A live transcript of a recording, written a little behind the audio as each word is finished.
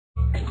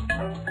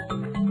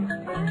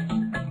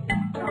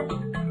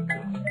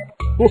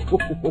Good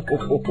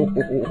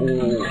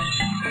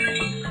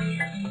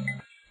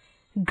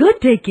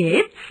day,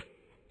 kids.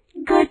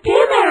 Good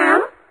day,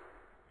 ma'am.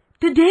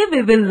 Today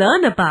we will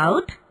learn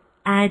about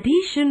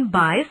addition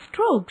by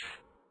strokes.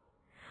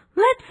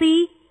 Let's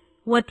see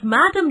what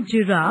Madam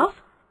Giraffe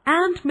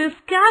and Miss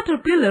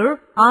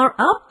Caterpillar are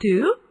up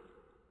to.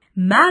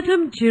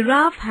 Madam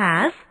Giraffe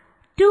has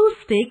 2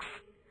 sticks,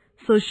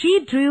 so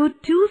she drew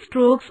 2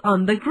 strokes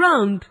on the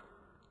ground.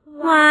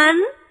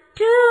 1,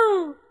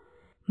 2.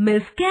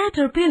 Miss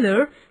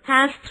Caterpillar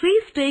has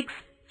 3 sticks,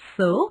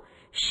 so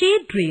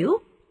she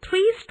drew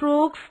 3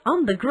 strokes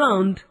on the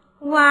ground.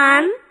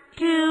 1,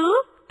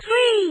 2,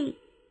 3.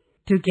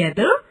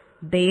 Together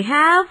they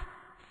have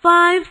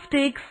 5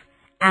 sticks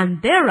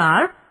and there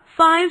are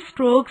 5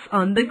 strokes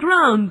on the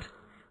ground.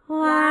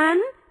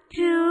 1,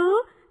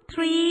 2,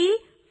 3,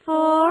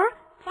 4,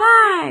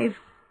 5.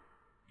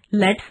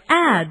 Let's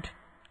add.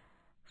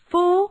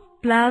 4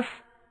 plus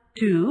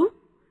 2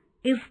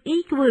 is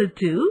equal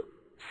to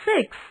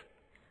 6.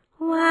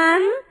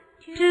 1,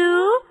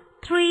 2,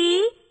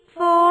 3,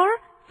 4,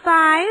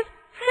 5,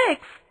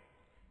 6.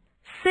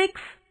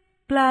 6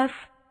 plus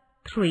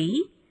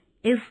 3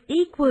 is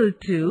equal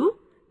to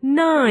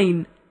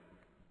 9.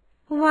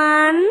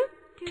 1,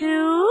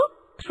 2,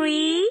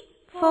 3,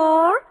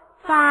 4,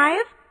 5,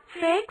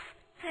 6,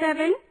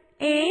 7,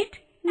 8,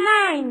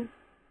 9.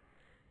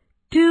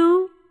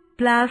 2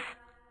 plus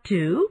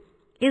 2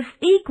 is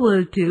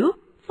equal to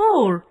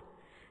 4.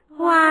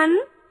 1,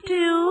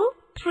 2,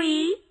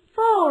 3,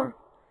 4.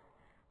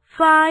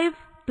 5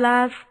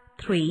 plus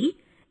 3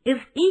 is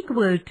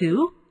equal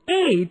to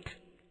 8.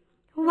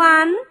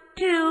 1,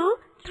 2,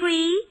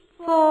 3,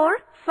 4,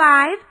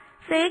 5,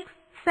 6,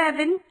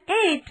 7,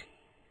 8.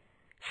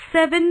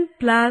 7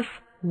 plus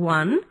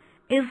 1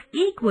 is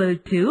equal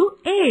to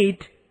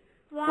 8.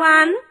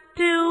 1,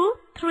 2,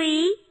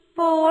 3,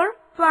 4,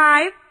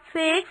 5,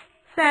 6,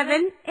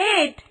 7,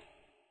 8.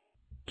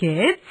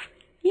 Kids,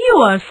 you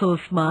are so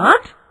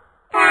smart.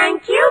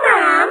 Thank you,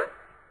 ma'am.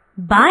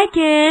 Bye,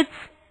 kids.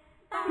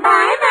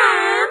 Bye,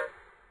 ma'am.